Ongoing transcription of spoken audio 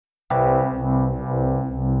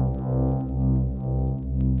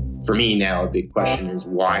for me now, a big question is,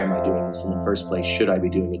 why am I doing this in the first place? Should I be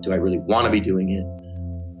doing it? Do I really want to be doing it?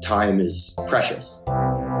 Time is precious.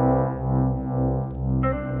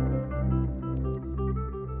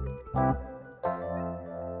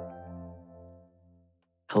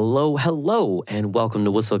 Hello, and welcome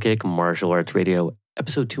to Whistlekick Martial Arts Radio,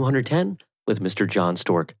 episode 210 with Mr. John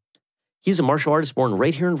Stork. He's a martial artist born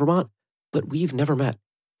right here in Vermont, but we've never met.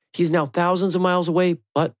 He's now thousands of miles away,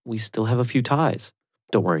 but we still have a few ties.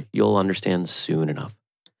 Don't worry, you'll understand soon enough.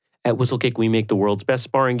 At Whistlekick, we make the world's best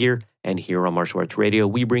sparring gear, and here on Martial Arts Radio,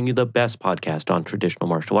 we bring you the best podcast on traditional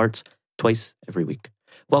martial arts twice every week.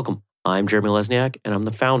 Welcome, I'm Jeremy Lesniak, and I'm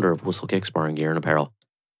the founder of Whistlekick Sparring Gear and Apparel.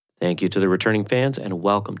 Thank you to the returning fans, and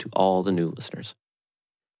welcome to all the new listeners.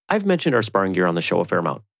 I've mentioned our sparring gear on the show a fair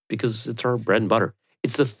amount because it's our bread and butter.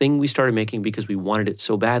 It's the thing we started making because we wanted it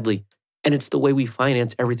so badly, and it's the way we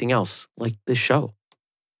finance everything else, like this show.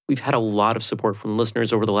 We've had a lot of support from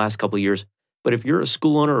listeners over the last couple of years, but if you're a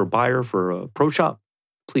school owner or buyer for a pro shop,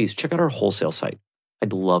 please check out our wholesale site.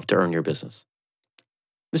 I'd love to earn your business.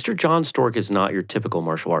 Mr. John Stork is not your typical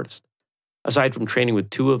martial artist. Aside from training with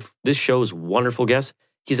two of this show's wonderful guests,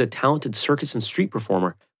 he's a talented circus and street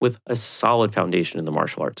performer with a solid foundation in the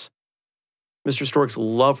martial arts. Mr. Stork's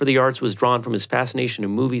love for the arts was drawn from his fascination in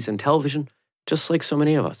movies and television, just like so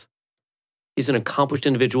many of us. He's an accomplished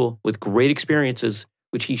individual with great experiences,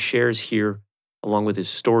 which he shares here, along with his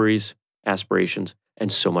stories, aspirations,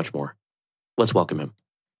 and so much more. Let's welcome him.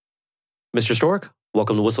 Mr. Stork,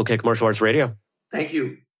 welcome to Whistlekick Martial Arts Radio. Thank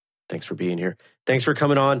you. Thanks for being here. Thanks for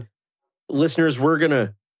coming on. Listeners, we're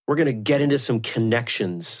gonna get into some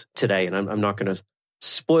connections today, and I'm not gonna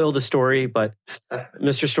spoil the story, but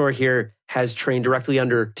Mr. Stork here has trained directly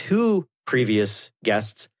under two previous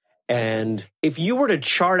guests. And if you were to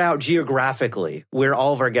chart out geographically where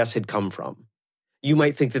all of our guests had come from, you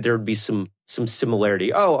might think that there would be some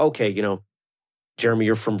similarity. Oh, okay, Jeremy,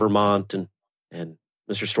 you're from Vermont, and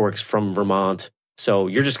Mr. Stork's from Vermont. So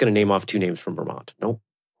you're just going to name off two names from Vermont. Nope,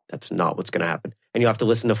 that's not what's going to happen. And you have to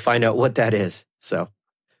listen to find out what that is. So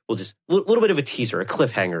we'll just, a little bit of a teaser, a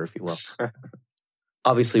cliffhanger, if you will.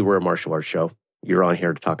 Obviously, we're a martial arts show. You're on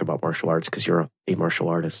here to talk about martial arts because you're a martial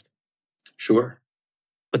artist. Sure.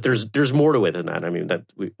 But there's more to it than that. I mean, that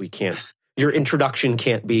we can't, your introduction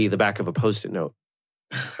can't be the back of a Post-it note.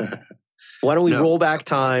 Why don't we roll back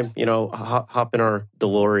time, hop in our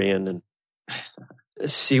DeLorean and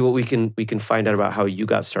see what we can find out about how you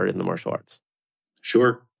got started in the martial arts.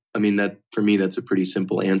 Sure. I mean, for me, that's a pretty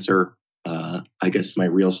simple answer. I guess my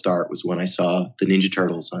real start was when I saw the Ninja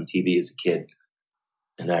Turtles on TV as a kid.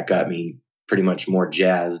 And that got me pretty much more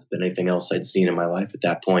jazzed than anything else I'd seen in my life at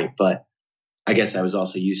that point. But I guess I was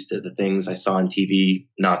also used to the things I saw on TV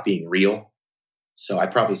not being real. So I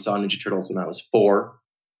probably saw Ninja Turtles when I was 4,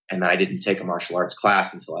 and then I didn't take a martial arts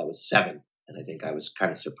class until I was 7. And I think I was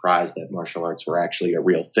kind of surprised that martial arts were actually a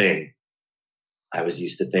real thing. I was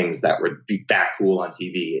used to things that would be that cool on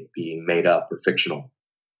TV, it being made up or fictional.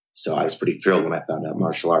 So I was pretty thrilled when I found out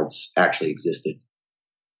martial arts actually existed.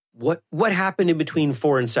 What happened in between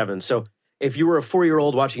 4 and 7? So if you were a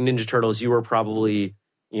 4-year-old watching Ninja Turtles, you were probably,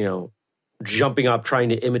 jumping up, trying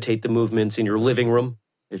to imitate the movements in your living room.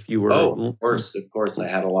 If you were, of course, I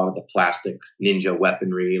had a lot of the plastic ninja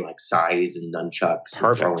weaponry like sais and nunchucks,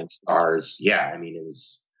 perfect, and throwing stars. Yeah, I mean it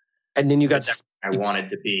was. And then you got. I wanted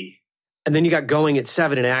to be. And then you got going at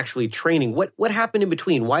 7 and actually training. What happened in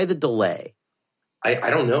between? Why the delay? I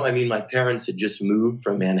don't know. I mean, my parents had just moved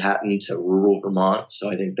from Manhattan to rural Vermont, so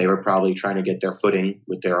I think they were probably trying to get their footing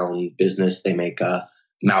with their own business. They make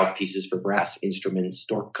mouthpieces for brass instruments,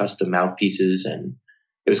 Stork custom mouthpieces, and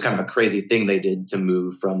it was kind of a crazy thing they did to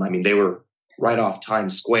move from. I mean, they were right off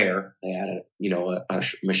Times Square. They had a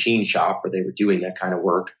machine shop where they were doing that kind of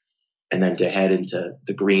work, and then to head into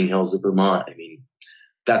the green hills of Vermont. I mean,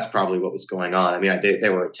 that's probably what was going on. I mean, they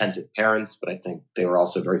were attentive parents, but I think they were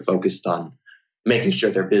also very focused on making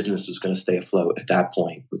sure their business was going to stay afloat at that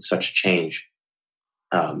point with such change.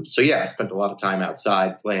 So yeah, I spent a lot of time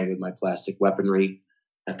outside playing with my plastic weaponry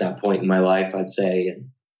at that point in my life, I'd say. And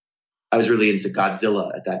I was really into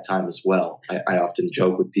Godzilla at that time as well. I often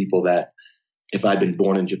joke with people that if I'd been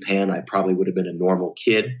born in Japan, I probably would have been a normal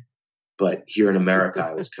kid. But here in America,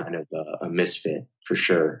 I was kind of a misfit for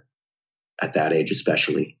sure at that age,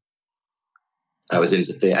 especially. I was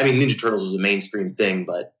into Ninja Turtles was a mainstream thing,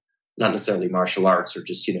 but not necessarily martial arts or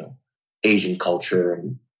just, Asian culture.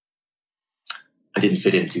 And I didn't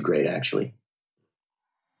fit in too great, actually.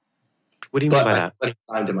 What do you mean by that? I had plenty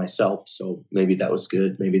of time to myself, so maybe that was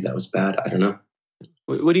good, maybe that was bad. I don't know.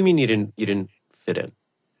 What do you mean you didn't fit in?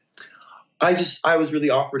 I was really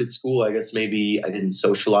awkward at school. I guess maybe I didn't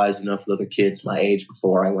socialize enough with other kids my age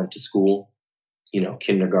before I went to school.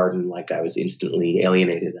 Kindergarten, like I was instantly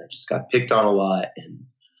alienated. I just got picked on a lot. And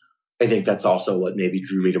I think that's also what maybe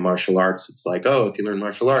drew me to martial arts. It's like, oh, if you learn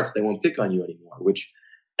martial arts, they won't pick on you anymore, which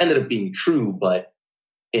ended up being true, but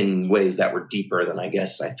in ways that were deeper than I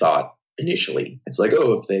guess I thought initially. It's like,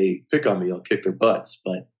 oh, if they pick on me, I'll kick their butts.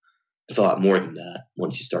 But it's a lot more than that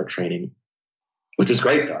once you start training, which was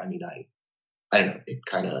great though. I mean, I don't know. It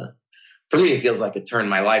kind of, for me, it feels like it turned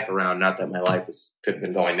my life around. Not that my life could have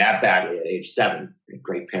been going that badly at age 7. I had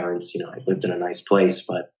great parents, I lived in a nice place,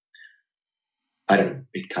 but I don't know.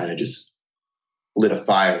 It kind of just lit a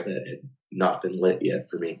fire that had not been lit yet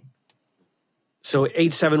for me. So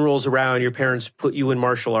age 7 rolls around, your parents put you in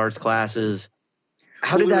martial arts classes.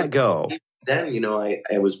 How did that go? Then,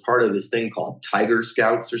 I was part of this thing called Tiger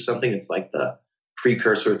Scouts or something. It's like the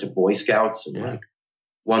precursor to Boy Scouts. And like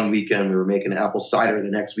one weekend we were making apple cider. The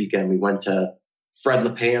next weekend we went to Fred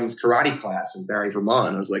LePan's karate class in Barre,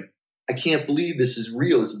 Vermont. I was like, I can't believe this is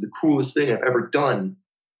real. This is the coolest thing I've ever done.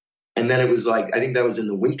 And then it was like, I think that was in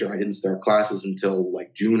the winter. I didn't start classes until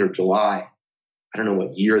like June or July. I don't know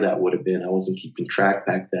what year that would have been. I wasn't keeping track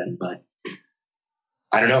back then, but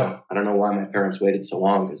I don't know. I don't know why my parents waited so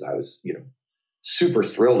long, because I was, super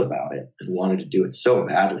thrilled about it and wanted to do it so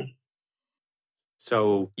badly.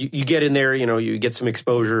 So you get in there, you get some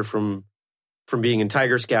exposure from being in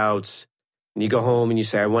Tiger Scouts, and you go home and you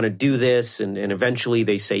say, I want to do this. And eventually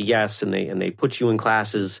they say yes, and they put you in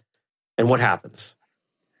classes. And what happens?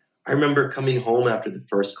 I remember coming home after the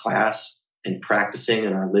first class and practicing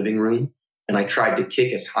in our living room. And I tried to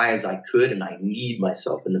kick as high as I could, and I kneed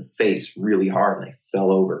myself in the face really hard, and I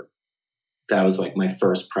fell over. That was like my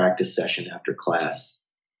first practice session after class.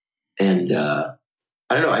 And I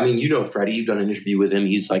don't know. I mean, Freddie, you've done an interview with him.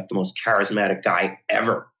 He's like the most charismatic guy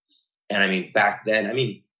ever. And I mean, back then,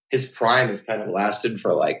 his prime has kind of lasted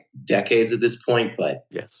for like decades at this point, but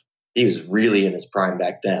yes, he was really in his prime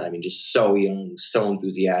back then. I mean, just so young, so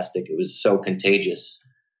enthusiastic. It was so contagious.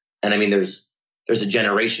 And I mean, there's a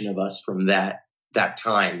generation of us from that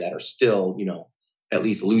time that are still, at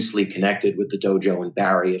least loosely connected with the dojo in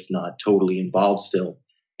Barre, if not totally involved still.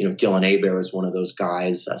 Dylan Abear is one of those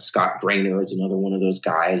guys. Scott Grainer is another one of those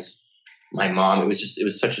guys. My mom, it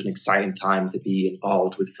was such an exciting time to be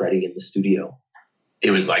involved with Freddie in the studio.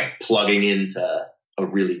 It was like plugging into a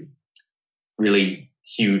really, really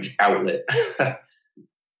huge outlet.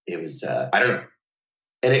 It was, I don't know.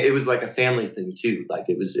 And it was like a family thing too. Like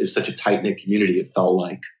it was such a tight knit community. It felt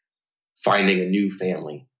like finding a new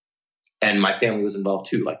family. And my family was involved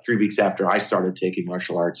too. Like 3 weeks after I started taking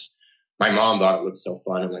martial arts, my mom thought it looked so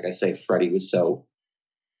fun. And like I say, Freddie was so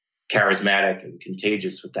charismatic and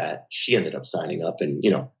contagious with that. She ended up signing up, and,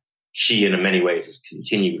 she in many ways has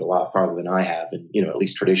continued a lot farther than I have, and, at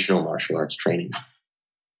least traditional martial arts training.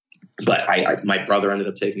 But my brother ended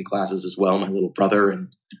up taking classes as well, my little brother, and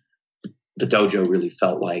the dojo really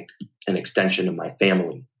felt like an extension of my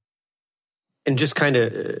family. And just kind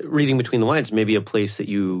of reading between the lines, maybe a place that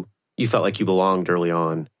you felt like you belonged early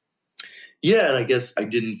on. Yeah, and I guess I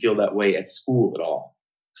didn't feel that way at school at all.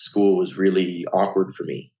 School was really awkward for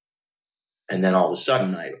me. And then all of a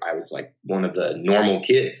sudden, I was like one of the normal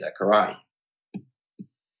kids at karate.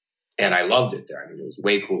 And I loved it there. I mean, it was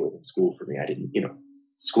way cooler than school for me. I didn't,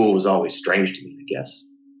 school was always strange to me, I guess.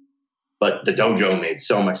 But the dojo made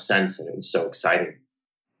so much sense, and it was so exciting.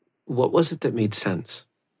 What was it that made sense?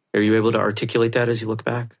 Are you able to articulate that as you look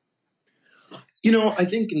back? I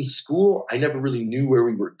think in school, I never really knew where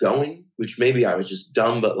we were going, which maybe I was just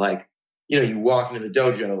dumb, but like, you walk into the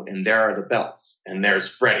dojo and there are the belts, and there's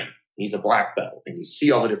Freddie. He's a black belt, and you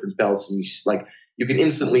see all the different belts, and you can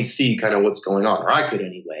instantly see kind of what's going on, or I could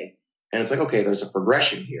anyway. And it's like, okay, there's a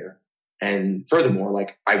progression here. And furthermore,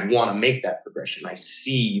 like, I want to make that progression. I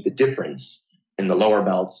see the difference in the lower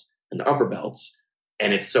belts and the upper belts,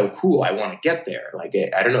 and it's so cool. I want to get there. Like,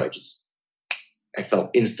 I don't know. I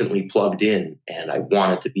felt instantly plugged in, and I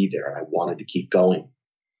wanted to be there, and I wanted to keep going.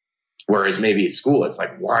 Whereas maybe at school, it's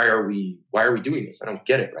like, why are we doing this? I don't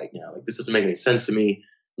get it right now. Like, this doesn't make any sense to me.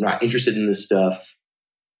 I'm not interested in this stuff.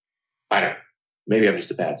 I don't know. Maybe I'm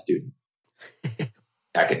just a bad student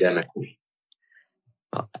academically.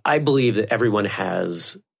 I believe that everyone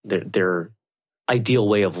has their ideal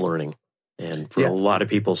way of learning. And for a lot of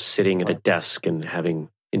people, sitting at a desk and having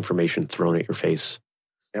information thrown at your face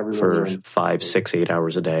for 5, 6, 8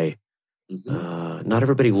 hours a day, not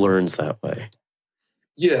everybody learns that way.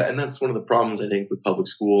 Yeah, and that's one of the problems, I think, with public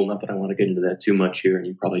school. Not that I want to get into that too much here, and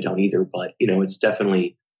you probably don't either, but, it's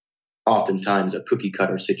definitely oftentimes a cookie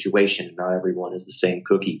cutter situation. Not everyone is the same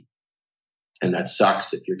cookie. And that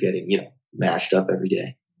sucks if you're getting, mashed up every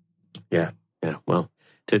day. Yeah. Yeah. Well,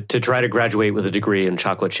 to try to graduate with a degree in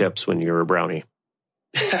chocolate chips when you're a brownie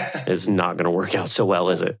is not going to work out so well,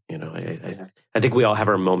 is it? You know, I think we all have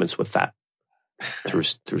our moments with that through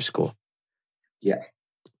school. Yeah.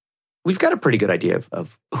 We've got a pretty good idea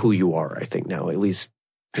of who you are, I think now, at least,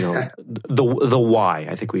 you know, the why.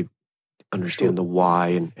 I think we understand the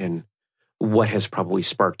why and what has probably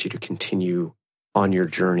sparked you to continue on your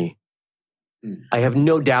journey. I have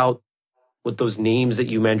no doubt with those names that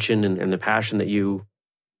you mentioned and the passion that you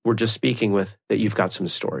were just speaking with, that you've got some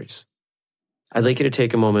stories. I'd like you to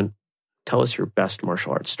take a moment, tell us your best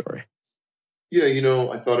martial arts story. Yeah, you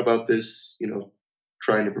know, I thought about this, you know,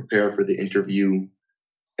 trying to prepare for the interview.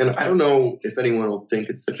 And I don't know if anyone will think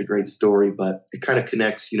it's such a great story, but it kind of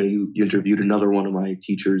connects. You know, you interviewed another one of my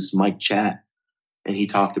teachers, Mike Chat, and he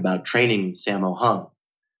talked about training Sammo Hung.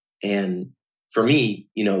 And for me,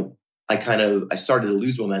 you know, I started to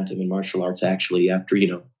lose momentum in martial arts actually after, you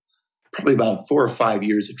know, probably about 4 or 5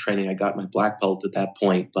 years of training. I got my black belt at that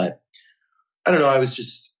point, but I don't know. It was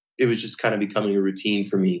just kind of becoming a routine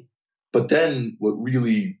for me. But then what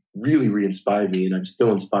really, really re-inspired me, and I'm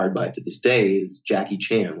still inspired by it to this day, is Jackie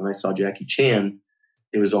Chan. When I saw Jackie Chan,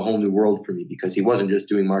 it was a whole new world for me because he wasn't just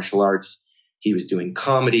doing martial arts. He was doing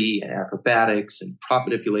comedy and acrobatics and prop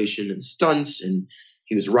manipulation and stunts, and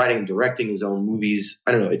he was writing and directing his own movies.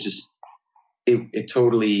 I don't know. It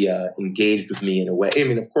totally engaged with me in a way. I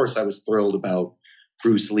mean, of course, I was thrilled about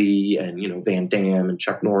Bruce Lee and, you know, Van Damme and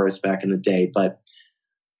Chuck Norris back in the day, but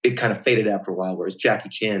it kind of faded after a while, whereas Jackie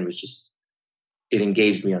Chan was just, it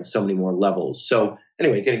engaged me on so many more levels. So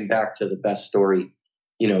anyway, getting back to the best story,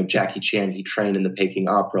 you know, Jackie Chan, he trained in the Peking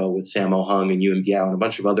Opera with Sammo Hung and Yuen Biao and a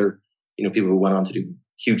bunch of other, you know, people who went on to do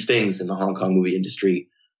huge things in the Hong Kong movie industry.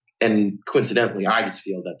 And coincidentally, I just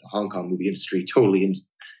feel that the Hong Kong movie industry totally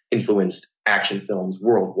influenced action films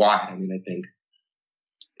worldwide. I mean, I think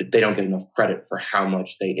they don't get enough credit for how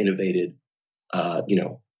much they innovated, you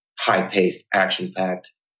know, high-paced,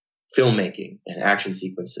 action-packed filmmaking and action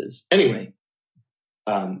sequences. Anyway,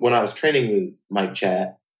 when I was training with Mike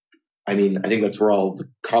Chat, I mean, I think that's where all the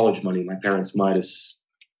college money my parents might have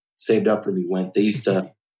saved up for me went. They used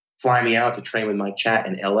to fly me out to train with Mike Chat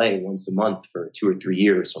in LA once a month for 2 or 3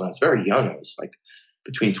 years. When I was very young, I was like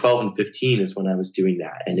between 12 and 15 is when I was doing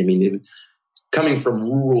that. And I mean, coming from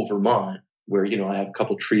rural Vermont, where, you know, I have a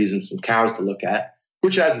couple trees and some cows to look at,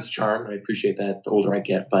 which has its charm. I appreciate that the older I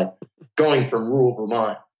get. But going from rural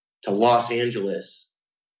Vermont to Los Angeles,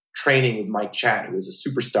 training with Mike Chat, who was a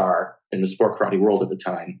superstar in the sport karate world at the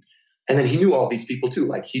time. And then he knew all these people too.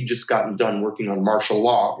 Like he'd just gotten done working on martial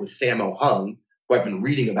law with Sammo Hung, who I've been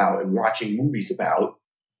reading about and watching movies about.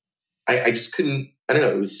 I just couldn't, I don't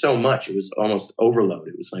know, it was so much. It was almost overload.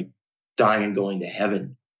 It was like dying and going to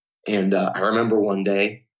heaven. And I remember one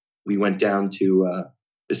day we went down to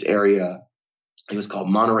this area. It was called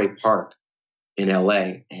Monterey Park in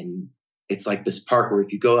LA. And it's like this park where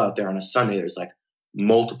if you go out there on a Sunday, there's like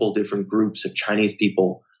multiple different groups of Chinese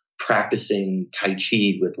people practicing Tai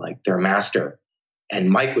Chi with like their master. And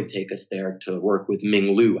Mike would take us there to work with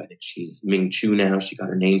Ming Lu. I think she's Ming Chu now. She got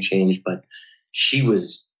her name changed, but she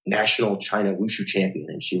was national China Wushu champion.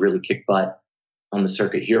 And she really kicked butt on the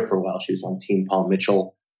circuit here for a while. She was on Team Paul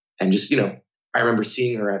Mitchell. And just, you know, I remember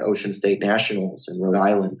seeing her at Ocean State Nationals in Rhode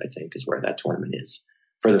Island, I think is where that tournament is,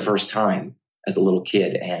 for the first time as a little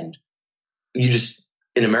kid. And you just,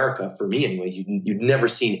 in America, for me anyway, you'd never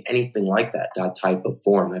seen anything like that type of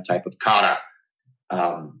form, that type of kata.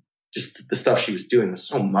 Just the stuff she was doing was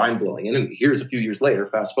so mind-blowing. And then here's a few years later,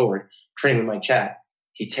 fast forward, training with Mike Chat,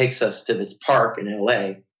 he takes us to this park in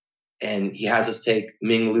LA and he has us take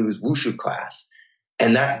Ming Lu's Wushu class.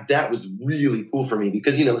 And that was really cool for me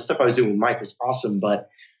because, you know, the stuff I was doing with Mike was awesome, but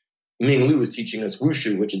Ming Lu was teaching us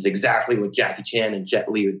Wushu, which is exactly what Jackie Chan and Jet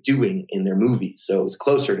Li are doing in their movies. So it was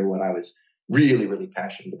closer to what I was really, really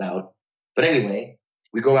passionate about. But anyway,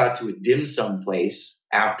 we go out to a dim sum place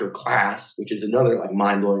after class, which is another like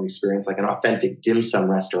mind-blowing experience, like an authentic dim sum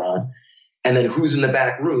restaurant. And then who's in the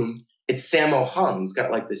back room? It's Sammo Hung. He's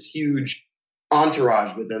got like this huge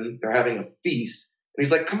entourage with him. They're having a feast. And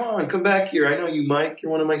he's like, come on, come back here. I know you, Mike.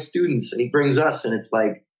 You're one of my students. And he brings us. And it's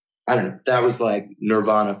like, I don't know. That was like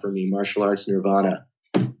nirvana for me, martial arts nirvana,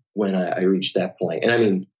 when I reached that point. And I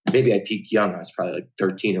mean, maybe I peaked young. I was probably like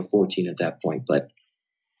 13 or 14 at that point. But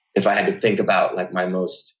if I had to think about like my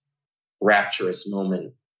most rapturous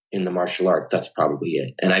moment in the martial arts, that's probably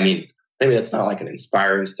it. And I mean, maybe that's not like an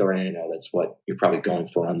inspiring story. I know that's what you're probably going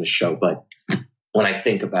for on the show. But when I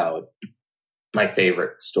think about my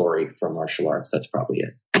favorite story from martial arts, that's probably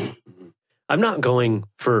it. I'm not going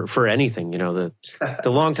for anything. The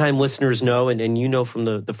longtime listeners know, and you know from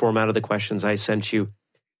the format of the questions I sent you,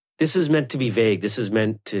 this is meant to be vague. This is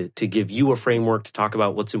meant to give you a framework to talk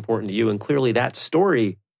about what's important to you. And clearly that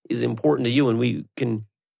story is important to you, and we can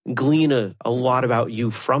glean a lot about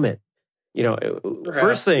you from it. Perhaps.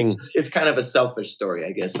 First thing... It's kind of a selfish story,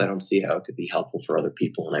 I guess. I don't see how it could be helpful for other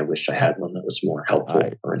people, and I wish I had one that was more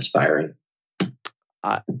helpful or inspiring.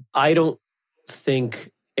 I don't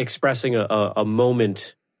think expressing a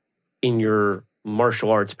moment in your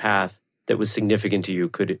martial arts path that was significant to you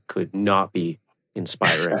could not be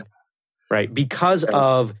inspiring, right? Because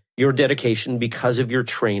of your dedication, because of your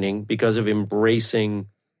training, because of embracing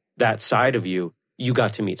that side of you, you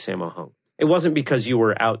got to meet Sammo Hung. It wasn't because you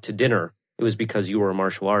were out to dinner. It was because you were a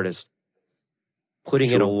martial artist, putting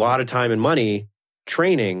in a lot of time and money,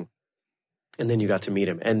 training, and then you got to meet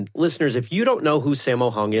him. And listeners, if you don't know who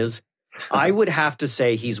Sammo Hung is, I would have to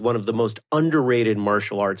say he's one of the most underrated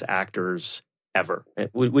martial arts actors ever.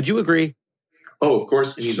 Would you agree? Oh, of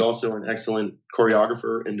course. He's also an excellent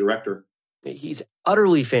choreographer and director. He's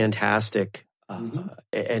utterly fantastic.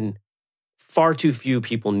 And far too few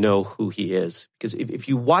people know who he is. Because if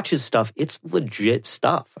you watch his stuff, it's legit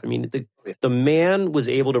stuff. I mean, the man was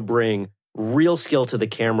able to bring real skill to the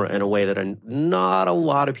camera in a way that not a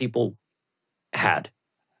lot of people had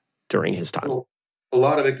during his time. Well, a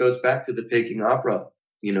lot of it goes back to the Peking Opera.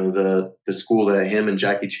 The school that him and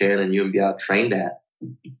Jackie Chan and Yuen Biao trained at.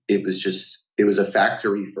 It was a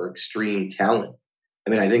factory for extreme talent. I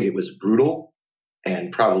mean, I think it was brutal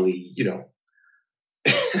and probably,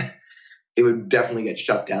 it would definitely get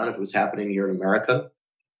shut down if it was happening here in America,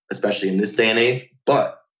 especially in this day and age.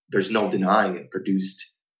 But there's no denying it produced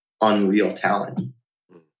unreal talent.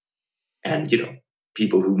 And,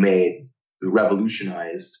 people who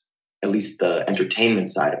revolutionized at least the entertainment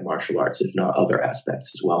side of martial arts, if not other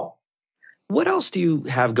aspects as well. What else do you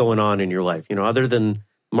have going on in your life? Other than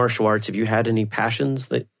martial arts, have you had any passions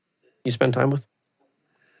that you spend time with?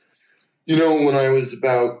 When I was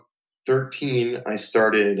about 13, I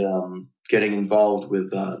started getting involved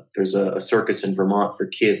with, there's a circus in Vermont for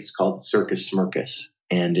kids called Circus.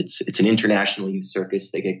 And it's an international youth circus.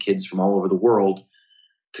 They get kids from all over the world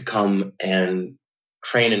to come and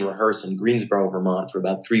train and rehearse in Greensboro, Vermont for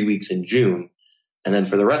about 3 weeks in June. And then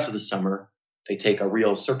for the rest of the summer, they take a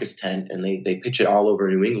real circus tent and they pitch it all over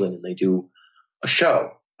New England, and they do a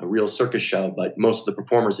show, a real circus show. But most of the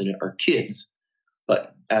performers in it are kids.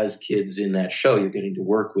 But as kids in that show, you're getting to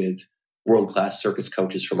work with world-class circus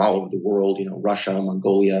coaches from all over the world, Russia,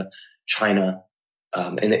 Mongolia, China.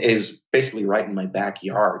 And it was basically right in my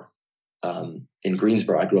backyard in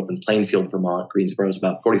Greensboro. I grew up in Plainfield, Vermont. Greensboro is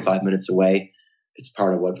about 45 minutes away. It's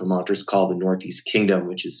part of what Vermonters call the Northeast Kingdom,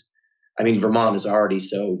 which is, Vermont is already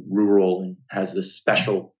so rural and has this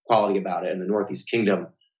special quality about it. And the Northeast Kingdom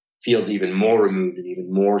feels even more removed and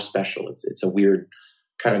even more special. It's a weird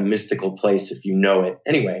kind of mystical place if you know it.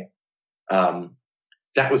 Anyway,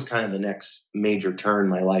 that was kind of the next major turn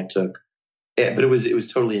my life took. But it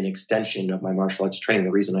was totally an extension of my martial arts training.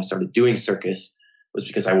 The reason I started doing circus was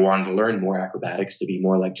because I wanted to learn more acrobatics to be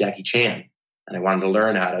more like Jackie Chan. And I wanted to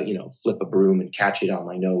learn how to, flip a broom and catch it on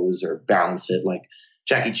my nose or balance it. Like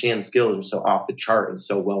Jackie Chan's skills are so off the chart and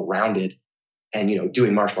so well-rounded. And,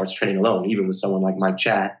 doing martial arts training alone, even with someone like Mike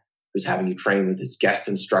Chat, who's having you train with his guest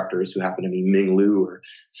instructors who happen to be Ming Lu or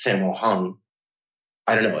Sammo Hung,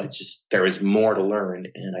 I don't know. There was more to learn.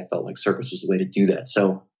 And I felt like circus was the way to do that.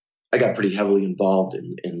 So I got pretty heavily involved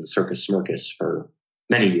in Circus Smirkus for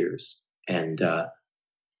many years. And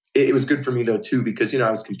it was good for me, though, too, because,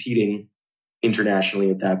 I was competing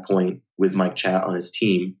internationally at that point with Mike Chat on his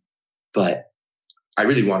team. But I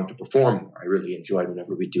really wanted to perform more. I really enjoyed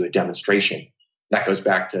whenever we do a demonstration. That goes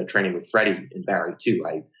back to training with Freddie and Barry, too.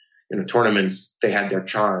 Tournaments, they had their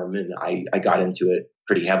charm, and I got into it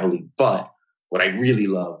pretty heavily. But what I really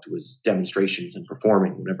loved was demonstrations and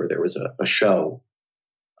performing whenever there was a show.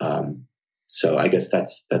 So I guess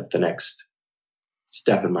that's the next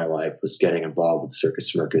step in my life, was getting involved with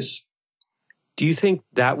Circus Smirkus. Do you think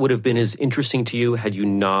that would have been as interesting to you had you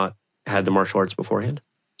not had the martial arts beforehand?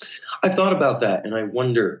 I thought about that, and I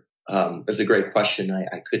wonder. It's a great question.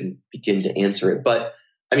 I couldn't begin to answer it, but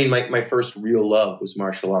my first real love was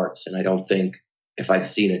martial arts, and I don't think if I'd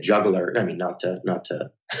seen a juggler, not to not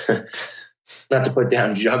to put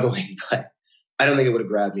down juggling, but I don't think it would have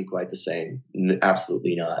grabbed me quite the same.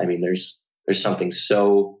 Absolutely not. There's something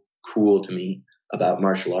so cool to me about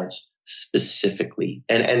martial arts specifically,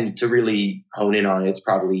 and to really hone in on it, it's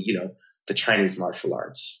probably the Chinese martial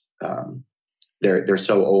arts. They're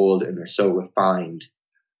so old and they're so refined.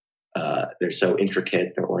 They're so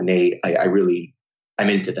intricate. They're ornate. I'm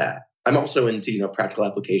into that. I'm also into, practical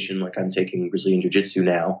application. Like I'm taking Brazilian Jiu-Jitsu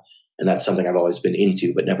now, and that's something I've always been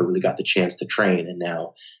into, but never really got the chance to train. And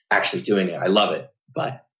now actually doing it, I love it.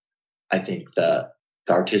 But I think the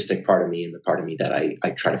artistic part of me and the part of me that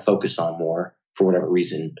I try to focus on more for whatever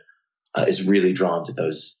reason is really drawn to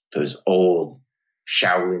those old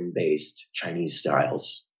Shaolin-based Chinese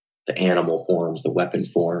styles, the animal forms, the weapon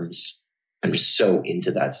forms. I'm just so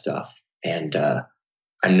into that stuff. And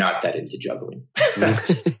I'm not that into juggling.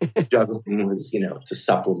 Juggling was, to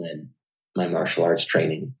supplement my martial arts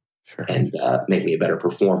training and make me a better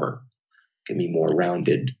performer, give me more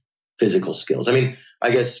rounded physical skills. I mean, I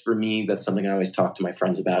guess for me, that's something I always talk to my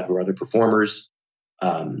friends about who are other performers.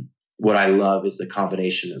 What I love is the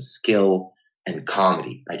combination of skill and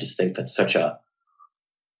comedy. I just think that's such a,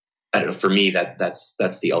 I don't know, for me, that's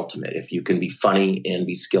the ultimate. If you can be funny and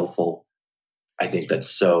be skillful, I think that's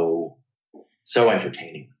so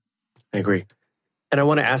entertaining. I agree. And I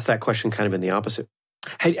want to ask that question kind of in the opposite.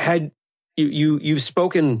 Had you've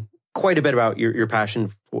spoken quite a bit about your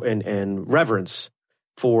passion and reverence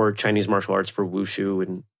for Chinese martial arts, for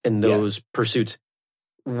wushu and those pursuits.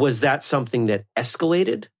 Was that something that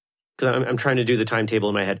escalated? Because I'm trying to do the timetable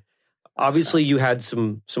in my head. Obviously, you had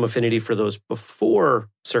some affinity for those before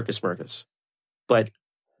Circus Smirkus, but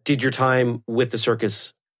did your time with the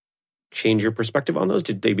circus change your perspective on those?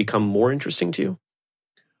 Did they become more interesting to you?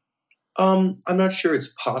 I'm not sure it's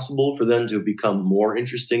possible for them to become more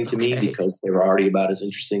interesting to me because they were already about as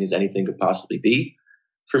interesting as anything could possibly be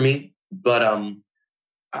for me. But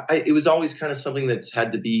it was always kind of something that's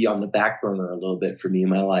had to be on the back burner a little bit for me in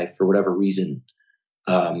my life for whatever reason.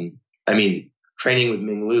 I mean, training with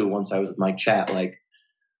Ming Lu, once I was with Mike Chat, like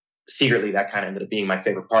secretly that kind of ended up being my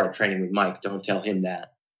favorite part of training with Mike. Don't tell him that.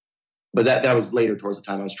 But that was later towards the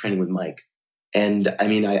time I was training with Mike. And I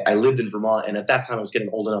mean, I lived in Vermont, and at that time I was getting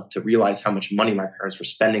old enough to realize how much money my parents were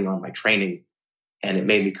spending on my training. And it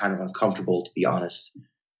made me kind of uncomfortable, to be honest.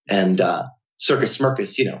 And Circus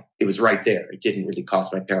Smirkus, it was right there. It didn't really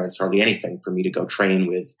cost my parents hardly anything for me to go train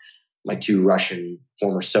with my two Russian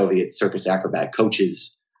former Soviet circus acrobat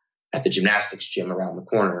coaches at the gymnastics gym around the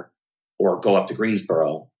corner, or go up to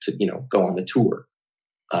Greensboro to, go on the tour.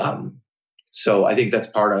 So I think that's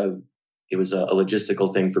part of, it was a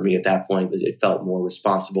logistical thing for me at that point, that it felt more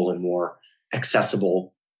responsible and more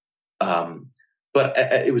accessible. But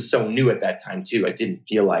it was so new at that time too. I didn't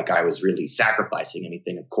feel like I was really sacrificing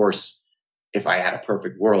anything. Of course, if I had a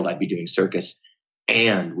perfect world, I'd be doing circus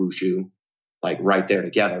and wushu, like right there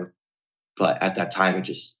together. But at that time,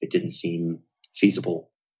 it didn't seem feasible.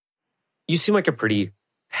 You seem like a pretty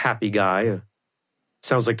happy guy.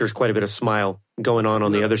 Sounds like there's quite a bit of smile going on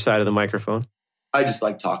the other side of the microphone. I just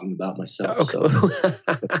like talking about myself. So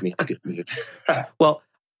that's me in a good mood. Well,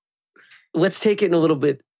 let's take it in a little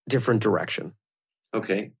bit different direction.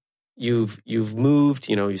 Okay. You've moved,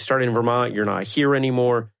 you started in Vermont, you're not here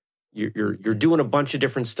anymore. You're doing a bunch of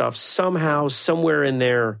different stuff. Somehow, somewhere in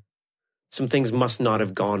there, some things must not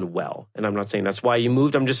have gone well. And I'm not saying that's why you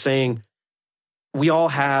moved. I'm just saying we all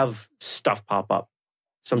have stuff pop up.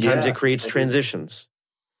 Sometimes it creates transitions.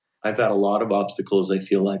 I've had a lot of obstacles. I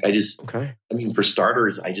feel like I mean, for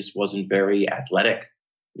starters, I just wasn't very athletic.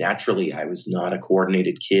 Naturally, I was not a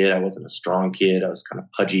coordinated kid. I wasn't a strong kid. I was kind of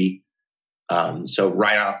pudgy. So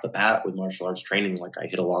right off the bat with martial arts training, like I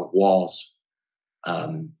hit a lot of walls.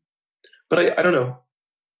 But I don't know.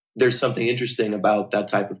 There's something interesting about that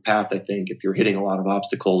type of path. I think if you're hitting a lot of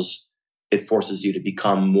obstacles, it forces you to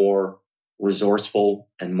become more resourceful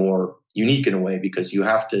and more unique in a way, because you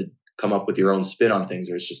have to come up with your own spin on things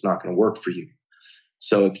or it's just not going to work for you.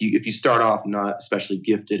 So if you start off not especially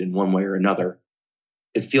gifted in one way or another,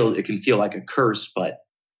 it can feel like a curse. But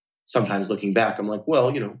sometimes looking back, I'm like,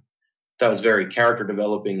 well, that was very character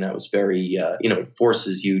developing. That was very, it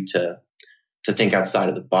forces you to think outside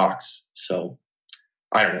of the box. So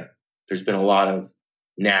I don't know. There's been a lot of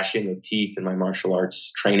gnashing of teeth in my martial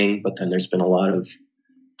arts training, but then there's been a lot of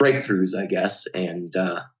breakthroughs, I guess, and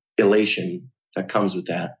elation that comes with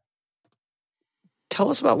that. Tell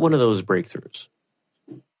us about one of those breakthroughs.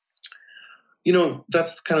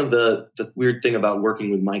 That's kind of the weird thing about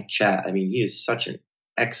working with Mike Chat. I mean, he is such an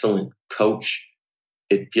excellent coach.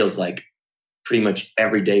 It feels like pretty much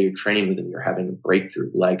every day you're training with him, you're having a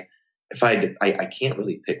breakthrough. Like if I can't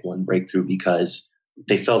really pick one breakthrough because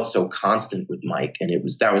they felt so constant with Mike. And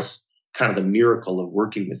that was kind of the miracle of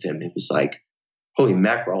working with him. It was like, holy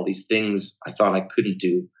mackerel, all these things I thought I couldn't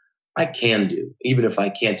do, I can do. Even if I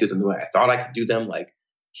can't do them the way I thought I could do them, like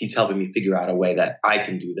he's helping me figure out a way that I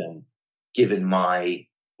can do them given my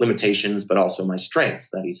limitations, but also my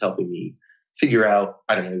strengths that he's helping me figure out.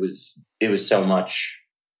 I don't know. It was so much.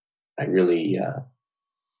 I really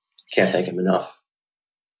can't thank him enough.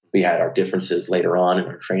 We had our differences later on in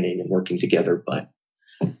our training and working together, but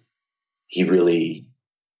he really,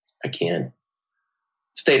 I can't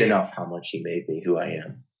state enough how much he made me who I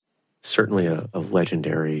am. Certainly a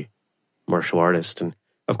legendary martial artist. And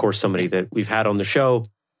of course, somebody that we've had on the show.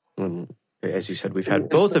 As you said, we've had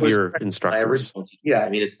both of your instructors. Yeah, I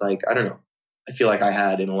mean, it's like, I don't know. I feel like I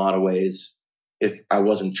had in a lot of ways, if I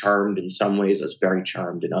wasn't charmed in some ways, I was very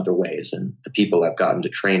charmed in other ways. And the people I've gotten to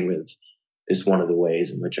train with is one of the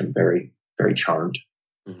ways in which I'm very, very charmed.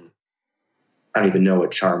 Mm-hmm. I don't even know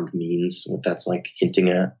what charmed means, what that's like hinting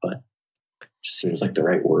at, but it just seems like the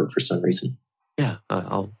right word for some reason. Yeah,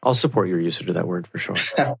 I'll support your usage of that word for sure.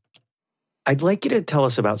 I'd like you to tell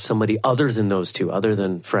us about somebody other than those two, other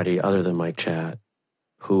than Freddie, other than Mike Chat,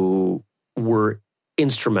 who were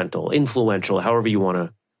instrumental, influential, however you want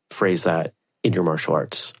to phrase that, in your martial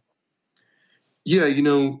arts. Yeah,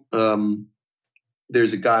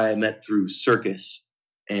 there's a guy I met through circus,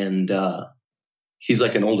 and he's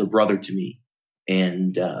like an older brother to me.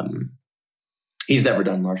 And he's never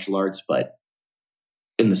done martial arts, but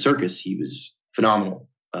in the circus, he was phenomenal.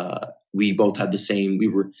 We both had the same,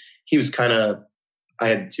 I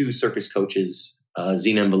had two circus coaches,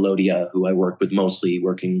 Zena and Velodia, who I worked with mostly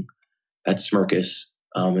working at Smirkus.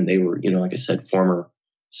 And they were, like I said, former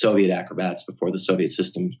Soviet acrobats before the Soviet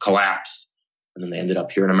system collapsed. And then they ended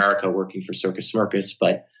up here in America working for Circus Smirkus.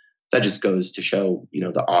 But that just goes to show,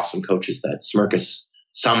 the awesome coaches that Smirkus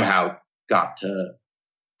somehow got to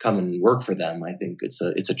come and work for them. I think it's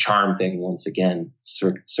a charm thing. Once again,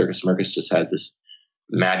 Circus Smirkus just has this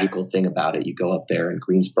magical thing about it. You go up there in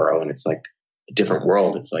Greensboro and it's like a different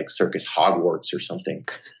world. It's like Circus Hogwarts or something.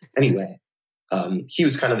 Anyway, he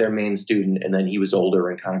was kind of their main student, and then he was older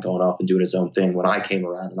and kind of going off and doing his own thing when I came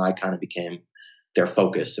around, and I kind of became their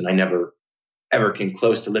focus. And I never ever came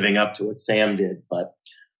close to living up to what Sam did, but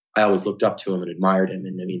I always looked up to him and admired him.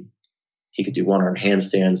 And I mean, he could do one-arm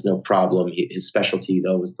handstands, no problem. His specialty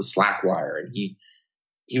though was the slack wire. And he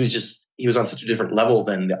was on such a different level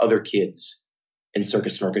than the other kids in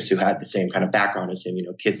Circus Smirkus who had the same kind of background as him,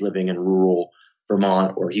 kids living in rural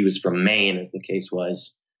Vermont, or he was from Maine, as the case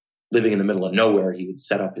was, living in the middle of nowhere. He would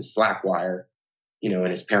set up his slack wire, in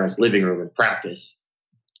his parents' living room and practice.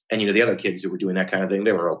 And, the other kids who were doing that kind of thing,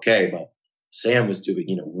 they were okay. But Sam was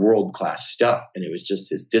doing, world-class stuff. And it was just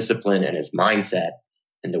his discipline and his mindset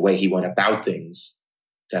and the way he went about things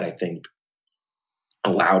that I think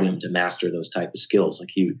allowed him to master those type of skills. Like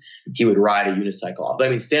he would ride a unicycle. I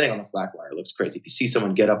mean, standing on the slack wire looks crazy. If you see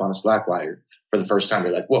someone get up on a slack wire for the first time,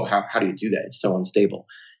 you're like, whoa, how do you do that? It's so unstable.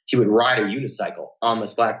 He would ride a unicycle on the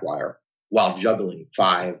slack wire while juggling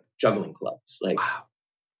 5 juggling clubs. Like, wow.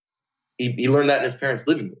 He learned that in his parents'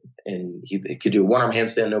 living room, and he could do a one-arm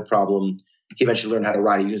handstand, no problem. He eventually learned how to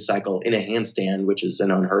ride a unicycle in a handstand, which is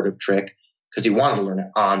an unheard of trick, because he wanted to learn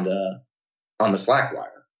it on the slack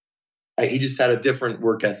wire. He just had a different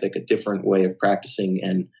work ethic, a different way of practicing.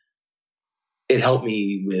 And it helped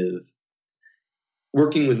me with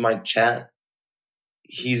working with Mike Chat.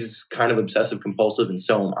 He's kind of obsessive compulsive, and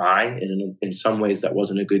so am I. And in some ways that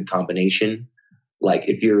wasn't a good combination. Like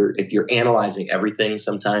if you're analyzing everything,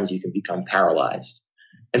 sometimes you can become paralyzed.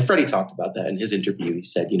 And Freddie talked about that in his interview. He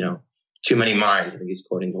said, too many minds. I think he's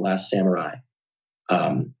quoting The Last Samurai.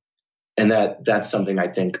 And that's something I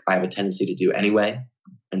think I have a tendency to do anyway.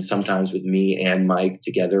 And sometimes with me and Mike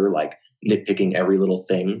together, like nitpicking every little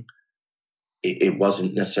thing, it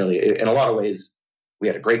wasn't necessarily, in a lot of ways, we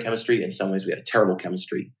had a great chemistry. In some ways, we had a terrible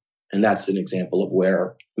chemistry. And that's an example of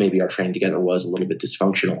where maybe our training together was a little bit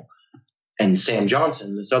dysfunctional. And Sam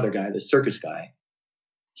Johnson, this other guy, this circus guy,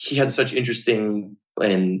 he had such interesting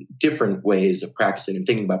and different ways of practicing and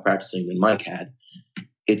thinking about practicing than Mike had.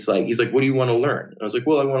 It's like, he's like, what do you want to learn? And I was like,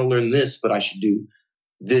 well, I want to learn this, but I should do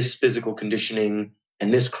this physical conditioning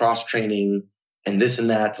and this cross training and this and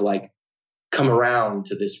that to like come around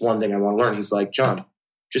to this one thing I want to learn. He's like, John,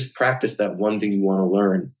 just practice that one thing you want to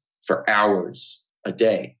learn for hours a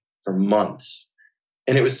day, for months.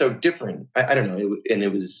 And it was so different. I don't know.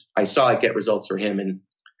 I saw it get results for him, and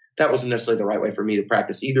that wasn't necessarily the right way for me to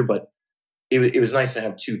practice either, but it was nice to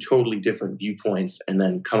have two totally different viewpoints and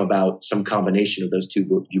then come about some combination of those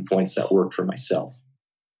two viewpoints that worked for myself.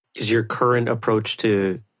 Is your current approach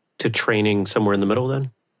to training somewhere in the middle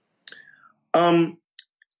then?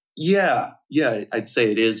 Yeah, I'd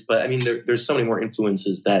say it is. But I mean, there's so many more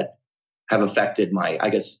influences that have affected my, I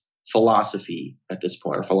guess, philosophy at this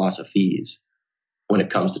point, or philosophies when it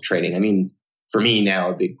comes to training. I mean, for me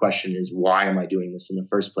now, a big question is, why am I doing this in the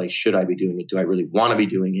first place? Should I be doing it? Do I really want to be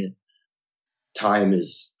doing it? Time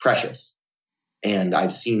is precious. And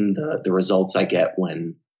I've seen the results I get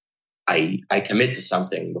when I commit to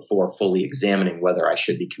something before fully examining whether I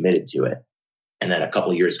should be committed to it. And then a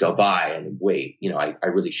couple of years go by and wait, I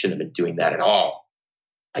really shouldn't have been doing that at all.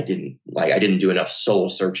 I didn't do enough soul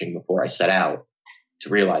searching before I set out to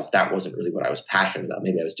realize that wasn't really what I was passionate about.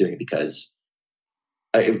 Maybe I was doing it because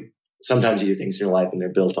sometimes you do things in your life and they're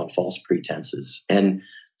built on false pretenses. And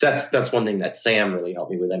that's one thing that Sam really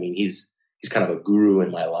helped me with. I mean, he's kind of a guru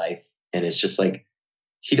in my life, and it's just like,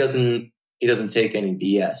 he doesn't take any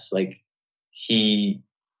BS. Like he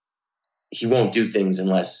won't do things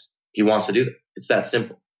unless he wants to do them. It's that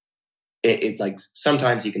simple. It like,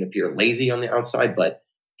 sometimes he can appear lazy on the outside, but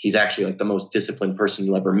he's actually like the most disciplined person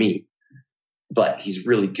you'll ever meet. But he's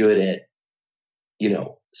really good at,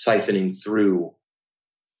 siphoning through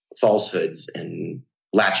falsehoods and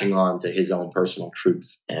latching on to his own personal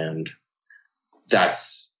truth. And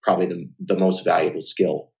that's probably the most valuable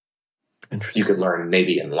skill you could learn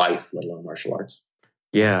maybe in life, let alone martial arts.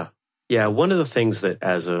 Yeah. Yeah. One of the things that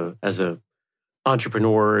as a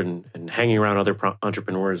entrepreneur and hanging around other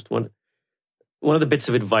entrepreneurs, one of the bits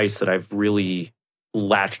of advice that I've really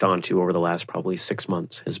latched onto over the last probably 6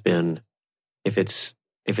 months has been, if it's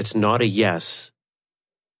not a yes,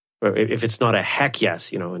 or if it's not a heck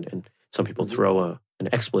yes, and some people throw an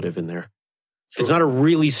expletive in there. If it's not a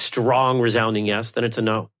really strong, resounding yes, then it's a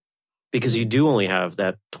no. Because you do only have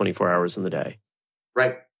that 24 hours in the day.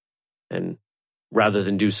 Right. And rather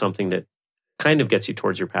than do something that kind of gets you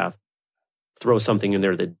towards your path, throw something in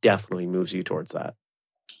there that definitely moves you towards that.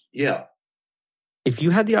 Yeah. If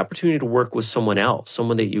you had the opportunity to work with someone else,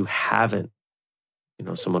 someone that you haven't,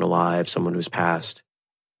 someone alive, someone who's passed,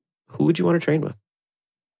 who would you want to train with?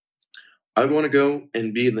 I would want to go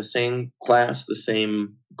and be in the same class, the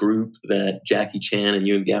same group that Jackie Chan and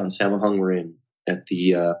Yuen Gao and Sammo Hung were in at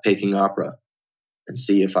the Peking Opera, and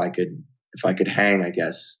see if I could hang, I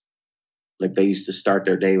guess. Like, they used to start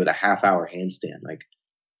their day with a half-hour handstand. Like,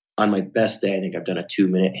 on my best day, I think I've done a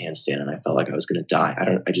 2-minute handstand, and I felt like I was going to die.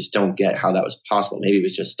 I just don't get how that was possible. Maybe it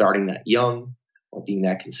was just starting that young or being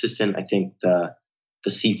that consistent. I think the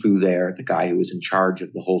Sifu there, the guy who was in charge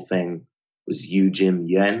of the whole thing, was Yu Jim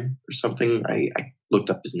Yen or something. I looked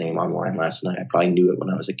up his name online last night. I probably knew it when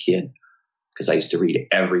I was a kid because I used to read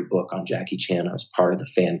every book on Jackie Chan. I was part of the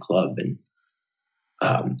fan club.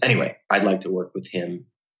 And anyway, I'd like to work with him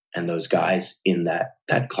and those guys in that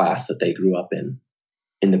class that they grew up in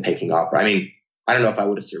the Peking Opera. I mean, I don't know if I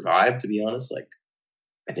would have survived, to be honest. Like,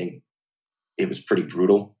 I think it was pretty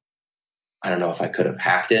brutal. I don't know if I could have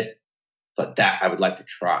hacked it, but that I would like to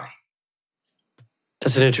try.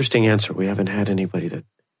 That's an interesting answer. We haven't had anybody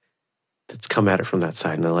that's come at it from that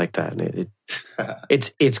side, and I like that. And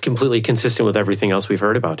it's completely consistent with everything else we've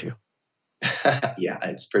heard about you. Yeah,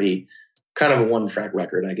 it's pretty kind of a one-track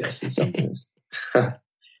record, I guess, in some ways.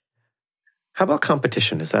 How about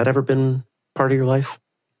competition? Has that ever been part of your life?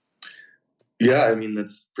 Yeah, I mean,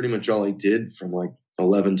 that's pretty much all I did from like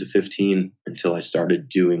 11 to 15 until I started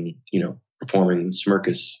doing, performing in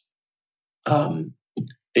circus.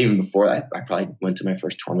 Even before that, I probably went to my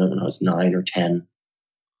first tournament when I was 9 or 10.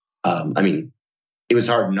 I mean, it was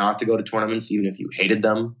hard not to go to tournaments, even if you hated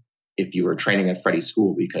them, if you were training at Freddie's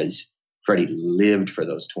school, because Freddie lived for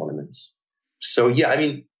those tournaments. So, yeah, I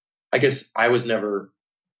mean, I guess I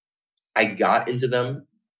got into them,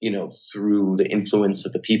 through the influence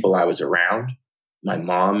of the people I was around. My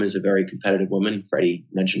mom is a very competitive woman. Freddie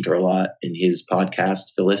mentioned her a lot in his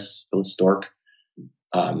podcast, Phyllis Stork.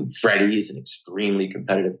 Freddie is an extremely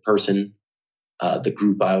competitive person. The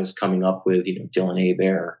group I was coming up with, Dylan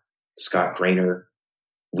Hebert, Scott Grainer,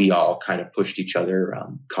 we all kind of pushed each other.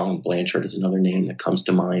 Colin Blanchard is another name that comes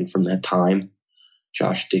to mind from that time.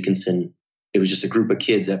 Josh Dickinson. It was just a group of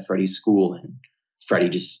kids at Freddie's school, and Freddie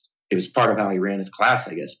it was part of how he ran his class,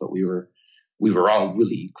 I guess, but we were all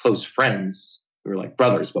really close friends. We were like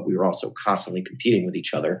brothers, but we were also constantly competing with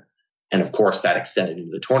each other. And of course, that extended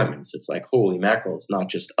into the tournaments. It's like, holy mackerel, it's not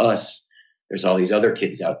just us. There's all these other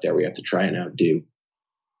kids out there we have to try and outdo.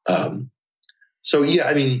 So, yeah,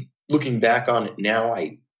 I mean, looking back on it now,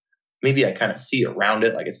 I kind of see around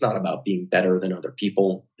it. Like, it's not about being better than other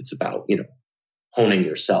people. It's about, honing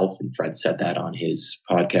yourself. And Fred said that on his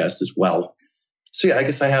podcast as well. So, yeah, I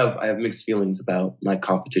guess I have mixed feelings about my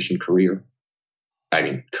competition career. I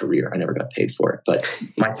mean, career. I never got paid for it, but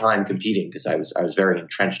my time competing, because I was very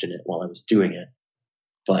entrenched in it while I was doing it.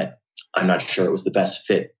 But I'm not sure it was the best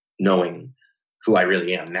fit, knowing who I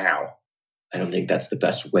really am now. I don't think that's the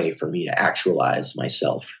best way for me to actualize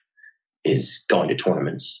myself, is going to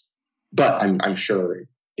tournaments. But I'm sure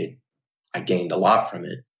I gained a lot from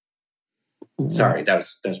it. Sorry, that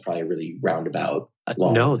was probably a really roundabout.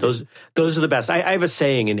 Long No, those are the best. I have a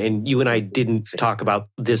saying, and you and I didn't talk about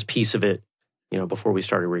this piece of it, before we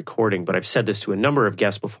started recording, but I've said this to a number of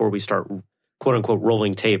guests before we start, quote unquote,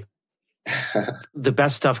 rolling tape. The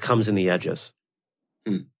best stuff comes in the edges.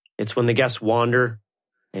 It's when the guests wander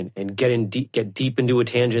and get deep into a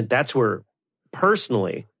tangent. That's where,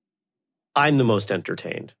 personally, I'm the most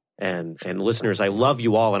entertained. And listeners, I love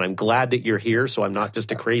you all, and I'm glad that you're here. So I'm not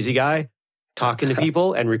just a crazy guy talking to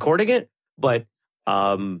people and recording it, but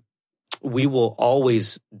we will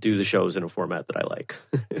always do the shows in a format that I like,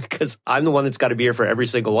 because I'm the one that's got to be here for every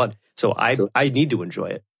single one. So I need to enjoy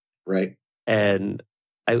it. Right. And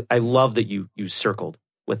I love that you circled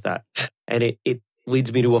with that. And it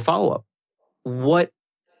leads me to a follow-up. What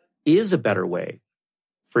is a better way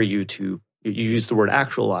for you to, you use the word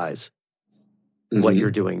actualize what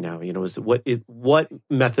you're doing now? What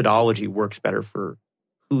methodology works better for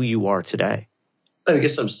who you are today? I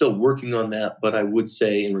guess I'm still working on that, but I would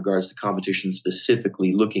say in regards to competition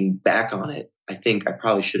specifically, looking back on it, I think I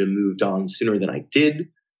probably should have moved on sooner than I did,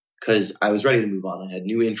 because I was ready to move on. I had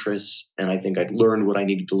new interests, and I think I'd learned what I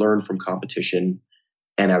needed to learn from competition,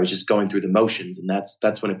 and I was just going through the motions, and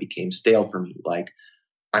that's when it became stale for me. Like,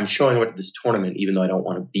 I'm showing up at this tournament even though I don't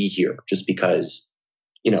want to be here, just because,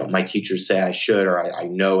 my teachers say I should, or I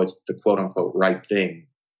know it's the quote unquote right thing.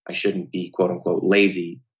 I shouldn't be quote unquote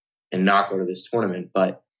lazy and not go to this tournament.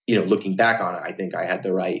 But, looking back on it, I think I had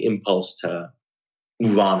the right impulse to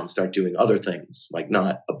move on and start doing other things, like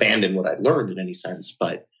not abandon what I'd learned in any sense,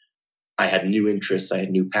 but I had new interests. I had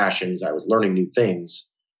new passions. I was learning new things,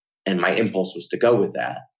 and my impulse was to go with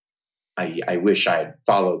that. I wish I had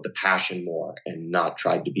followed the passion more and not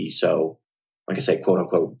tried to be so, like I say, quote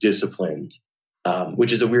unquote, disciplined,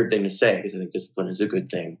 which is a weird thing to say, because I think discipline is a good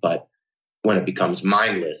thing. But when it becomes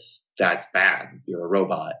mindless, that's bad. You're a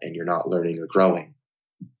robot and you're not learning or growing.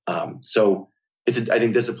 So I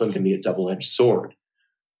think discipline can be a double-edged sword.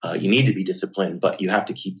 You need to be disciplined, but you have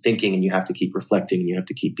to keep thinking, and you have to keep reflecting, and you have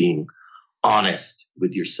to keep being honest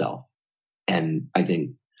with yourself. And I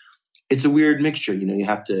think it's a weird mixture. You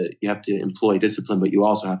have to employ discipline, but you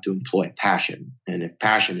also have to employ passion. And if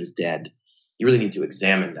passion is dead, you really need to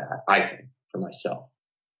examine that, I think, for myself.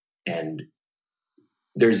 And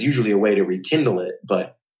there's usually a way to rekindle it,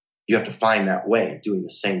 but you have to find that way. Doing the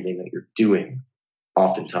same thing that you're doing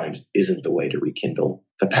oftentimes isn't the way to rekindle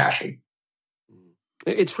the passion.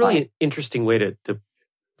 It's really an interesting way to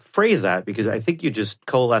phrase that, because I think you just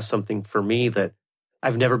coalesced something for me that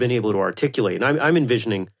I've never been able to articulate. And I'm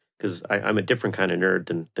envisioning, because I'm a different kind of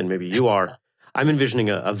nerd than maybe you are, I'm envisioning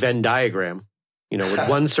a Venn diagram, with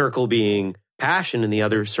one circle being passion and the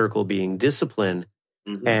other circle being discipline.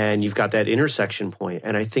 And you've got that intersection point.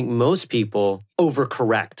 And I think most people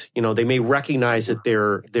overcorrect. They may recognize that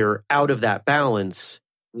they're out of that balance,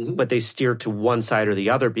 but they steer to one side or the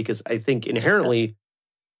other, because I think inherently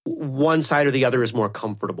one side or the other is more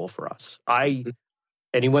comfortable for us.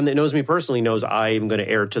 Anyone that knows me personally knows I am going to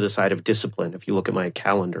err to the side of discipline. If you look at my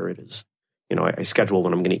calendar, it is, I schedule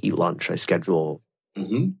when I'm going to eat lunch. I schedule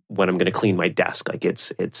when I'm going to clean my desk. Like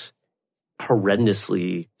it's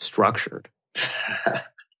horrendously structured.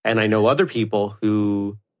 And I know other people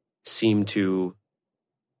who seem to,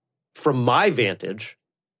 from my vantage,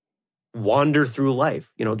 wander through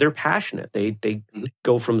life. They're passionate. They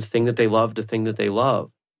go from thing that they love to thing that they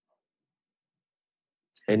love.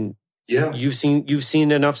 And you've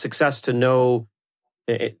seen enough success to know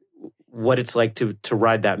what it's like to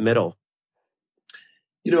ride that middle.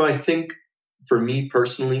 I think for me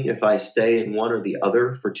personally, if I stay in one or the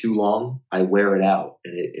other for too long, I wear it out,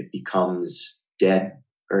 and it becomes dead,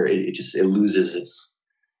 or it loses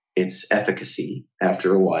its efficacy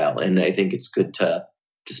after a while. And I think it's good to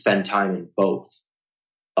spend time in both.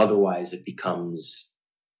 Otherwise,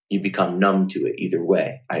 you become numb to it either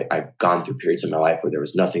way. I've gone through periods in my life where there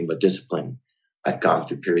was nothing but discipline. I've gone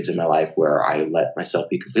through periods in my life where I let myself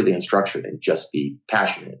be completely unstructured and just be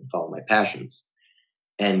passionate and follow my passions.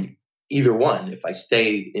 And either one, if I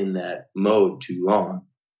stay in that mode too long,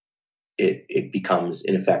 it becomes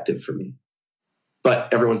ineffective for me.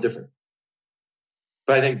 But everyone's different.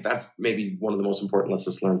 But I think that's maybe one of the most important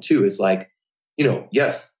lessons learned too, is like,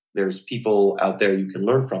 yes, there's people out there you can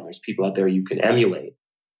learn from. There's people out there you can emulate.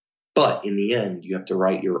 But in the end, you have to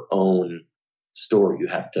write your own story. You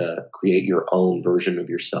have to create your own version of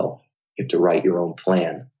yourself. You have to write your own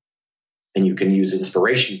plan. And you can use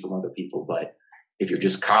inspiration from other people. But if you're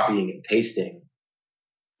just copying and pasting,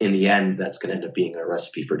 in the end, that's going to end up being a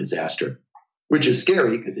recipe for disaster, which is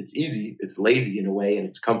scary because it's easy. It's lazy in a way, and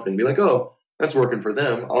it's comforting to be like, oh, that's working for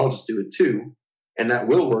them. I'll just do it too. And that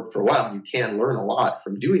will work for a while. You can learn a lot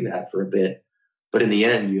from doing that for a bit. But in the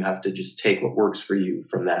end, you have to just take what works for you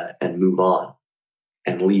from that and move on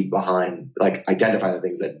and leave behind, like identify the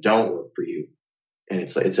things that don't work for you. And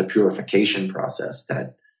it's a purification process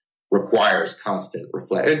that requires constant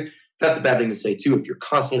reflection. And that's a bad thing to say too. If you're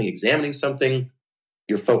constantly examining something,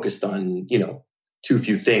 you're focused on, too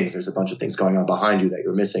few things. There's a bunch of things going on behind you that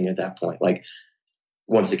you're missing at that point. Like,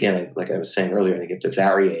 once again, like I was saying earlier, I think you have to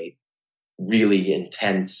variate really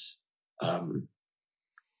intense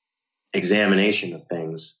examination of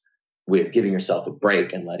things with giving yourself a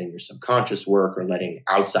break and letting your subconscious work or letting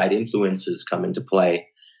outside influences come into play.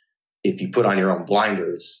 If you put on your own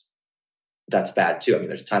blinders, that's bad too. I mean,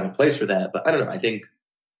 there's a time and place for that, but I don't know. I think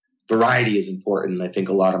variety is important. I think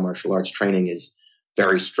a lot of martial arts training is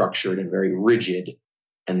very structured and very rigid.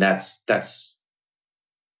 And that's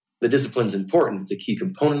the discipline's important. It's a key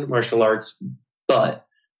component of martial arts, but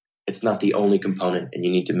it's not the only component, and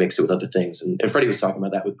you need to mix it with other things. And Freddie was talking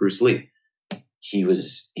about that with Bruce Lee. He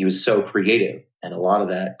was so creative, and a lot of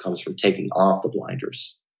that comes from taking off the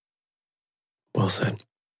blinders. Well said.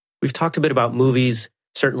 We've talked a bit about movies,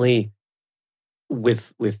 certainly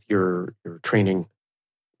with your training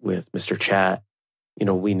with Mr. Chat.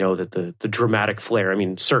 We know that the dramatic flair,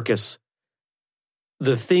 circus,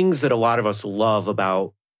 the things that a lot of us love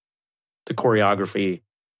about the choreography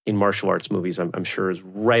in martial arts movies, I'm sure is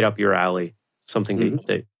right up your alley, something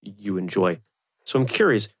that you enjoy. So I'm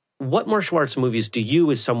curious, what martial arts movies do you,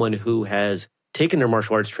 as someone who has taken their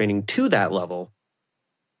martial arts training to that level,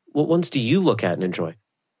 what ones do you look at and enjoy?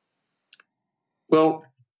 Well,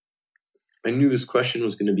 I knew this question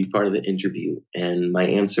was going to be part of the interview, and my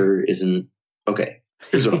answer isn't, okay,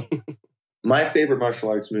 here's what I'll say. My favorite martial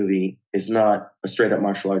arts movie is not a straight up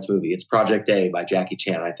martial arts movie. It's Project A by Jackie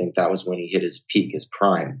Chan. I think that was when he hit his peak, his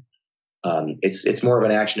prime. It's more of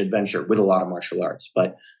an action adventure with a lot of martial arts,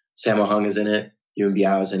 but Sammo Hung is in it. Yuen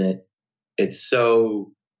Biao is in it. It's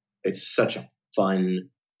such a fun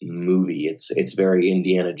movie. It's very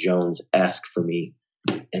Indiana Jones-esque for me,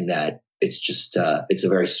 in that it's just it's a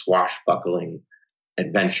very swashbuckling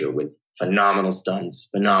adventure with phenomenal stunts,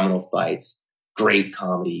 phenomenal fights, great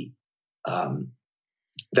comedy.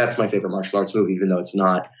 That's my favorite martial arts movie, even though it's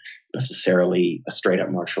not necessarily a straight up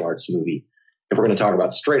martial arts movie. If we're going to talk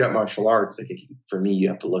about straight up martial arts, I think for me, you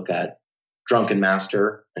have to look at Drunken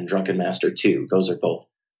Master and Drunken Master 2. Those are both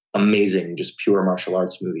amazing, just pure martial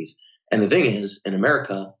arts movies. And the thing is, in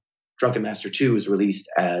America, Drunken Master 2 was released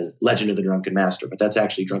as Legend of the Drunken Master, but that's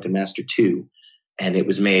actually Drunken Master 2. And it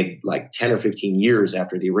was made like 10 or 15 years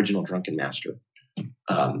after the original Drunken Master.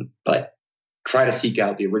 But try to seek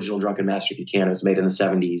out the original Drunken Master if you can. It was made in the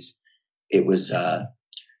 70s. It was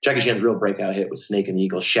Jackie Chan's real breakout hit was Snake and the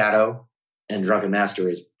Eagle's Shadow. And Drunken Master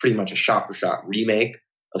is pretty much a shot-for-shot remake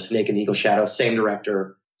of Snake and the Eagle's Shadow. Same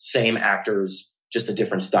director, same actors, just a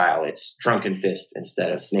different style. It's Drunken Fist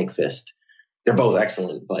instead of Snake Fist. They're both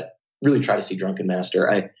excellent, but really try to see Drunken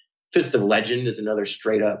Master. Fist of Legend is another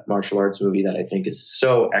straight-up martial arts movie that I think is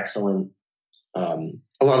so excellent. A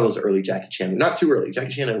lot of those early Jackie Chan, not too early. Jackie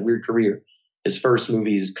Chan had a weird career. His first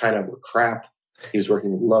movies kind of were crap. He was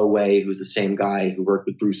working with Lo Wei, who was the same guy who worked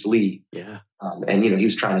with Bruce Lee. Yeah. And he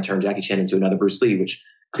was trying to turn Jackie Chan into another Bruce Lee, which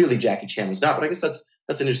clearly Jackie Chan was not. But I guess that's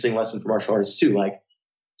an interesting lesson for martial artists too. Like,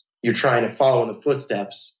 you're trying to follow in the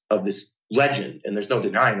footsteps of this legend, and there's no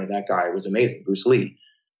denying that guy was amazing, Bruce Lee.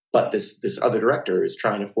 But this other director is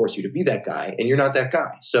trying to force you to be that guy, and you're not that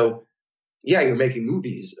guy. So yeah, you're making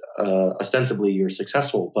movies. Ostensibly, you're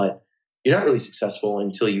successful, but you're not really successful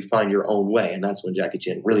until you find your own way. And that's when Jackie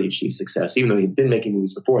Chan really achieved success. Even though he'd been making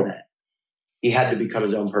movies before that, he had to become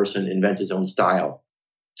his own person, invent his own style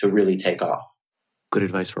to really take off. Good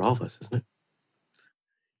advice for all of us, isn't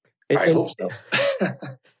it? I hope so.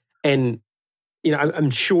 And,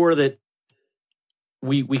 I'm sure that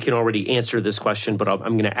we can already answer this question, but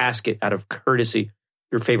I'm going to ask it out of courtesy.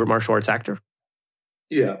 Your favorite martial arts actor?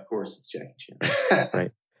 Yeah, of course, it's Jackie Chan.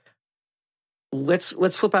 Right. Let's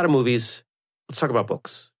flip out of movies. Let's talk about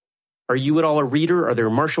books. Are you at all a reader? Are there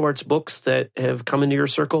martial arts books that have come into your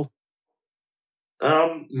circle?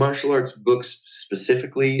 Martial arts books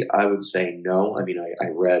specifically, I would say no. I mean, I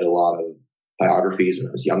read a lot of biographies when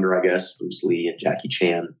I was younger, I guess, Bruce Lee and Jackie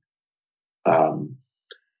Chan.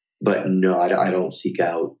 But no, I don't seek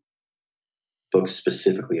out books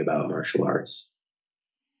specifically about martial arts.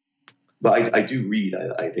 But I do read.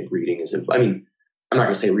 I think reading is, I'm not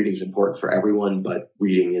going to say reading is important for everyone, but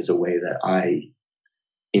reading is a way that I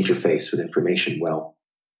interface with information well.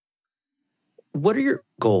 What are your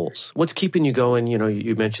goals? What's keeping you going?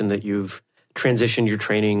 You mentioned that you've transitioned your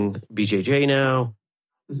training BJJ now.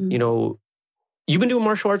 Mm-hmm. You've been doing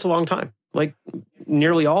martial arts a long time, like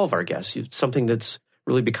nearly all of our guests. It's something that's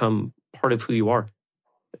really become part of who you are.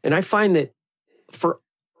 And I find that for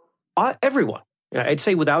everyone, I'd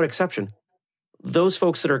say without exception, those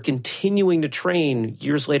folks that are continuing to train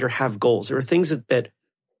years later have goals. There are things that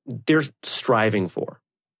they're striving for.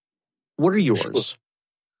 What are yours? Sure.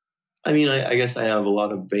 I mean, I guess I have a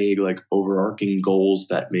lot of vague, like overarching goals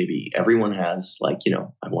that maybe everyone has. Like,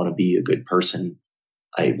 I want to be a good person.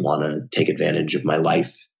 I want to take advantage of my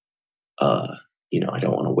life. I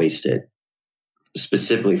don't want to waste it.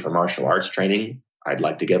 Specifically for martial arts training, I'd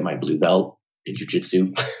like to get my blue belt in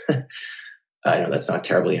jiu-jitsu. I know that's not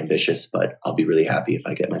terribly ambitious, but I'll be really happy if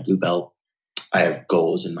I get my blue belt. I have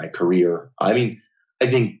goals in my career. I mean, I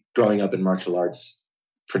think growing up in martial arts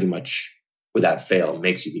pretty much without fail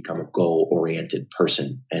makes you become a goal-oriented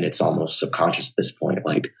person. And it's almost subconscious at this point.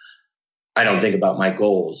 Like, I don't think about my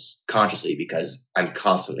goals consciously because I'm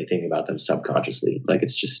constantly thinking about them subconsciously. Like,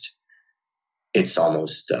 it's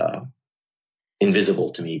almost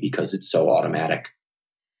invisible to me because it's so automatic.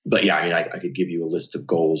 But yeah, I mean, I could give you a list of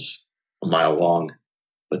goals a mile long,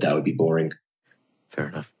 but that would be boring. Fair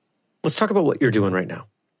enough. Let's talk about what you're doing right now.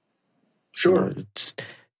 Sure. Just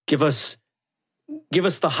give us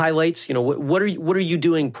the highlights. What are you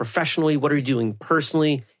doing professionally? What are you doing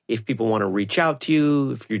personally? If people want to reach out to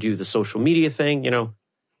you, if you do the social media thing,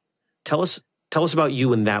 tell us about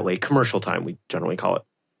you in that way. Commercial time, we generally call it.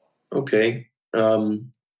 Okay.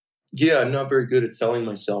 Yeah, I'm not very good at selling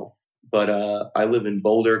myself, but I live in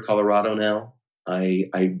Boulder, Colorado now.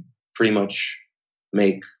 I pretty much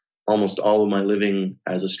make almost all of my living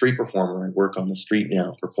as a street performer. I work on the street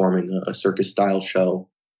now, performing a circus-style show.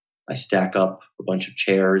 I stack up a bunch of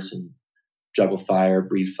chairs and juggle fire,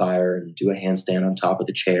 breathe fire, and do a handstand on top of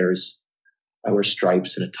the chairs. I wear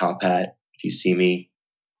stripes and a top hat. If you see me,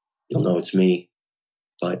 you'll know it's me.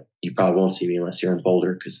 But you probably won't see me unless you're in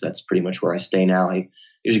Boulder because that's pretty much where I stay now. I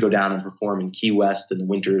usually go down and perform in Key West in the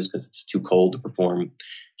winters because it's too cold to perform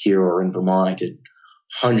here or in Vermont. I did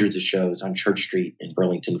hundreds of shows on Church Street in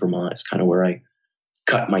Burlington, Vermont. It's kind of where I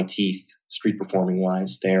cut my teeth street performing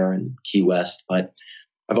wise there in Key West. But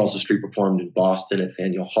I've also street performed in Boston at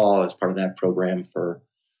Faneuil Hall as part of that program for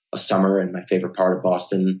a summer. And my favorite part of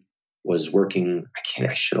Boston was working.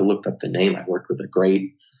 I should have looked up the name. I worked with a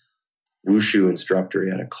great wushu instructor.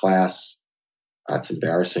 He had a class. That's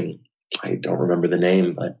embarrassing. I don't remember the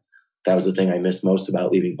name, but that was the thing I missed most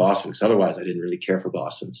about leaving Boston because otherwise I didn't really care for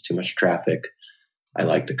Boston. It's too much traffic. I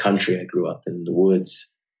like the country. I grew up in the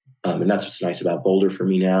woods. And that's what's nice about Boulder for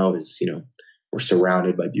me now is, we're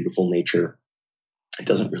surrounded by beautiful nature. It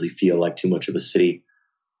doesn't really feel like too much of a city.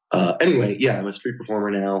 Anyway, yeah, I'm a street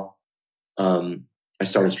performer now. I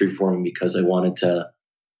started street performing because I wanted to,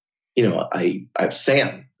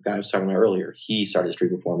 Sam, the guy I was talking about earlier, he started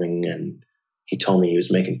street performing and he told me he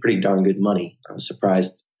was making pretty darn good money. I was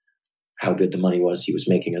surprised how good the money was he was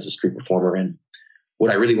making as a street performer. And what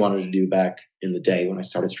I really wanted to do back in the day when I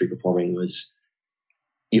started street performing was,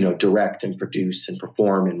 direct and produce and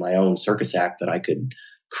perform in my own circus act that I could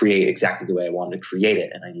create exactly the way I wanted to create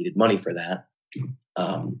it. And I needed money for that.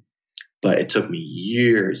 But it took me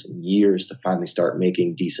years and years to finally start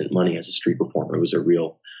making decent money as a street performer. It was a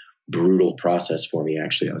real brutal process for me,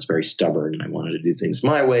 actually. I was very stubborn and I wanted to do things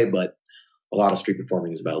my way, but a lot of street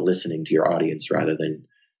performing is about listening to your audience rather than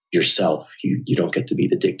yourself. You don't get to be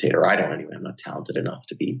the dictator. I don't anyway. I'm not talented enough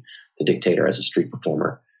to be the dictator as a street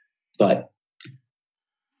performer. But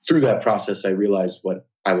through that process, I realized what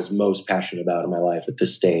I was most passionate about in my life at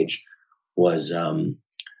this stage was,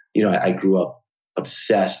 I grew up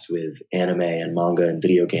obsessed with anime and manga and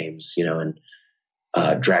video games, and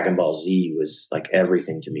Dragon Ball Z was like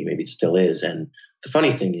everything to me. Maybe it still is. And the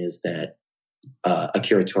funny thing is that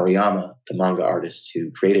Akira Toriyama, the manga artist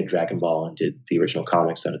who created Dragon Ball and did the original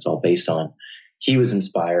comics that it's all based on, he was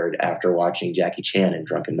inspired after watching Jackie Chan in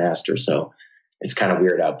Drunken Master. So it's kind of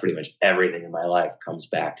weird how pretty much everything in my life comes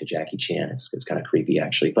back to Jackie Chan. It's kind of creepy,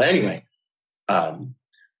 actually. But anyway,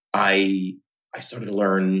 I started to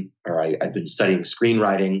learn, or I've been studying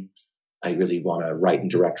screenwriting. I really want to write and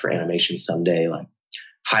direct for animation someday. Like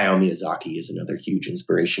Hayao Miyazaki is another huge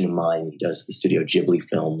inspiration of mine. He does the Studio Ghibli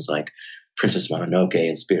films like Princess Mononoke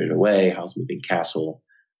and Spirited Away, Howl's Moving Castle,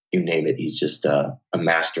 you name it. He's just a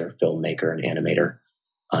master filmmaker and animator.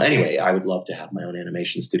 Anyway, I would love to have my own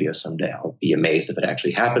animation studio someday. I'll be amazed if it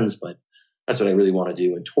actually happens, but that's what I really want to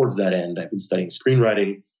do. And towards that end, I've been studying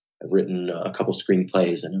screenwriting. I've written a couple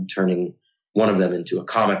screenplays, and I'm turning one of them into a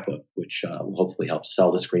comic book, which will hopefully help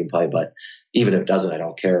sell the screenplay. But even if it doesn't, I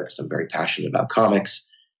don't care because I'm very passionate about comics,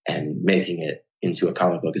 and making it into a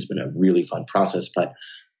comic book has been a really fun process. But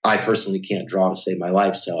I personally can't draw to save my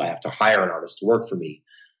life, so I have to hire an artist to work for me.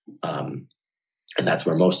 And that's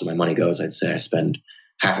where most of my money goes. I'd say I spend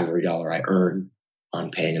half of every dollar I earn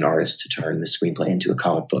on paying an artist to turn the screenplay into a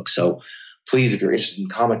comic book. So please, if you're interested in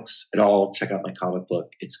comics at all, check out my comic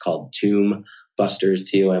book. It's called Tomb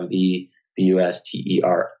Busters,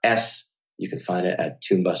 TOMBBUSTERS. You can find it at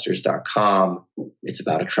tombbusters.com. It's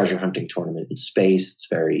about a treasure hunting tournament in space. It's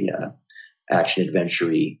very action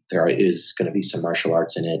adventure-y. There is going to be some martial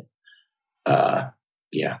arts in it.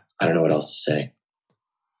 Yeah, I don't know what else to say.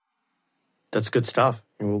 That's good stuff.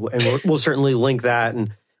 And we'll certainly link that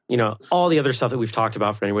and, all the other stuff that we've talked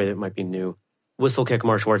about for anybody that might be new.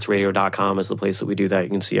 Whistlekickmartialartsradio.com is the place that we do that. You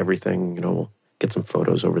can see everything. We'll get some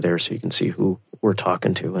photos over there so you can see who we're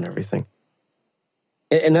talking to and everything.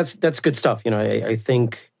 And that's good stuff. I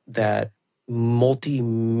think that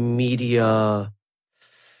multimedia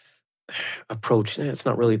approach, it's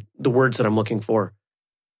not really the words that I'm looking for.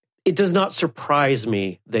 It does not surprise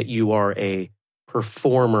me that you are a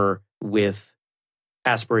performer with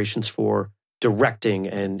aspirations for directing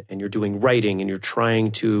and you're doing writing and you're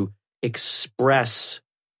trying to express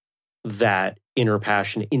that inner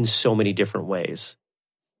passion in so many different ways.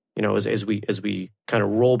 As we kind of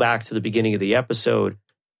roll back to the beginning of the episode,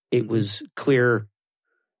 it was clear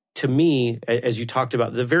to me, as you talked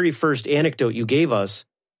about the very first anecdote you gave us,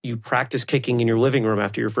 you practiced kicking in your living room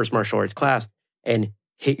after your first martial arts class and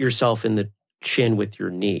hit yourself in the chin with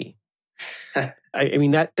your knee. I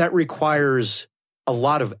mean, that requires a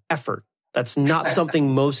lot of effort. That's not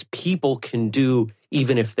something most people can do,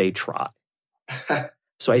 even if they try.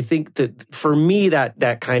 So I think that for me, that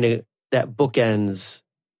bookends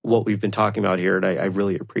what we've been talking about here, and I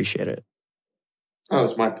really appreciate it. Oh,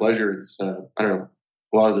 it's my pleasure. It's I don't know,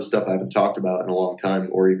 a lot of the stuff I haven't talked about in a long time,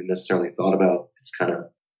 or even necessarily thought about. It's kind of,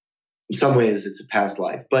 in some ways, it's a past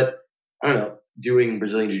life. But I don't know, doing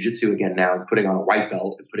Brazilian Jiu-Jitsu again now and putting on a white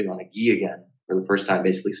belt and putting on a gi again for the first time,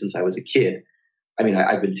 basically since I was a kid. I mean,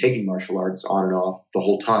 I've been taking martial arts on and off the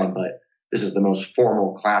whole time, but this is the most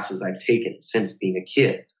formal classes I've taken since being a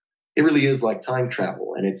kid. It really is like time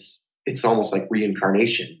travel, and it's almost like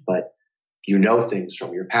reincarnation, but you know things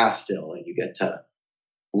from your past still, and you get to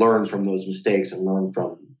learn from those mistakes and learn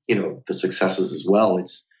from, the successes as well.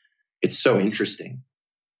 It's so interesting.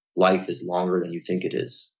 Life is longer than you think it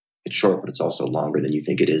is. It's short, but it's also longer than you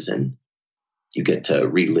think it is, and you get to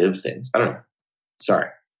relive things. I don't know. Sorry.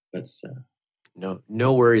 That's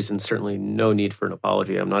No worries, and certainly no need for an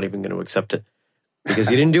apology. I'm not even going to accept it because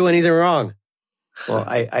you didn't do anything wrong. Well,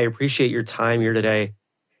 I appreciate your time here today,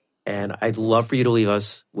 and I'd love for you to leave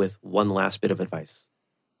us with one last bit of advice.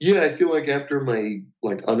 Yeah, I feel like after my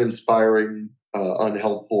uninspiring,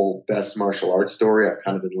 unhelpful best martial arts story, I've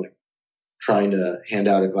kind of been trying to hand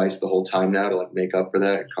out advice the whole time now to make up for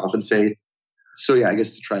that and compensate. So yeah, I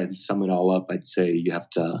guess to try and sum it all up, I'd say you have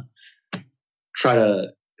to try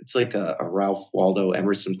to. It's like a Ralph Waldo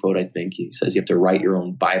Emerson quote, I think. He says you have to write your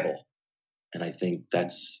own Bible. And I think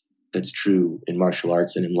that's true in martial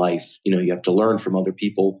arts and in life. You have to learn from other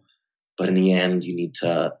people, but in the end, you need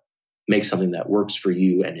to make something that works for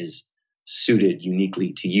you and is suited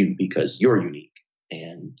uniquely to you because you're unique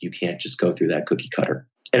and you can't just go through that cookie cutter.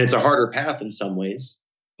 And it's a harder path in some ways,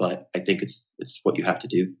 but I think it's what you have to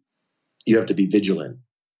do. You have to be vigilant.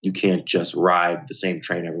 You can't just ride the same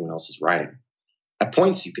train everyone else is riding. At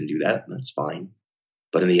points, you can do that, and that's fine.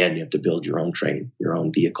 But in the end, you have to build your own train, your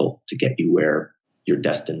own vehicle to get you where you're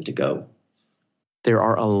destined to go. There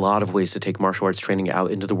are a lot of ways to take martial arts training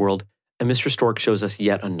out into the world, and Mr. Stork shows us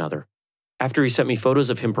yet another. After he sent me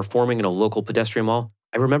photos of him performing in a local pedestrian mall,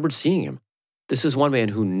 I remembered seeing him. This is one man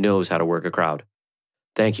who knows how to work a crowd.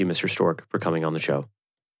 Thank you, Mr. Stork, for coming on the show.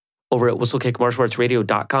 Over at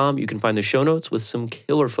whistlekickmartialartsradio.com, you can find the show notes with some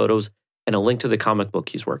killer photos and a link to the comic book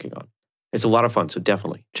he's working on. It's a lot of fun, so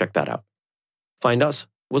definitely check that out. Find us,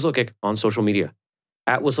 Whistlekick, on social media.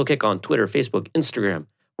 At Whistlekick on Twitter, Facebook, Instagram.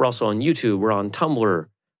 We're also on YouTube. We're on Tumblr.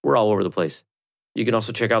 We're all over the place. You can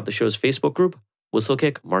also check out the show's Facebook group,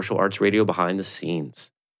 Whistlekick Martial Arts Radio Behind the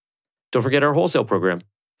Scenes. Don't forget our wholesale program.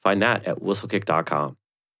 Find that at whistlekick.com.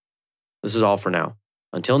 This is all for now.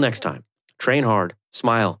 Until next time, train hard,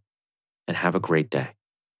 smile, and have a great day.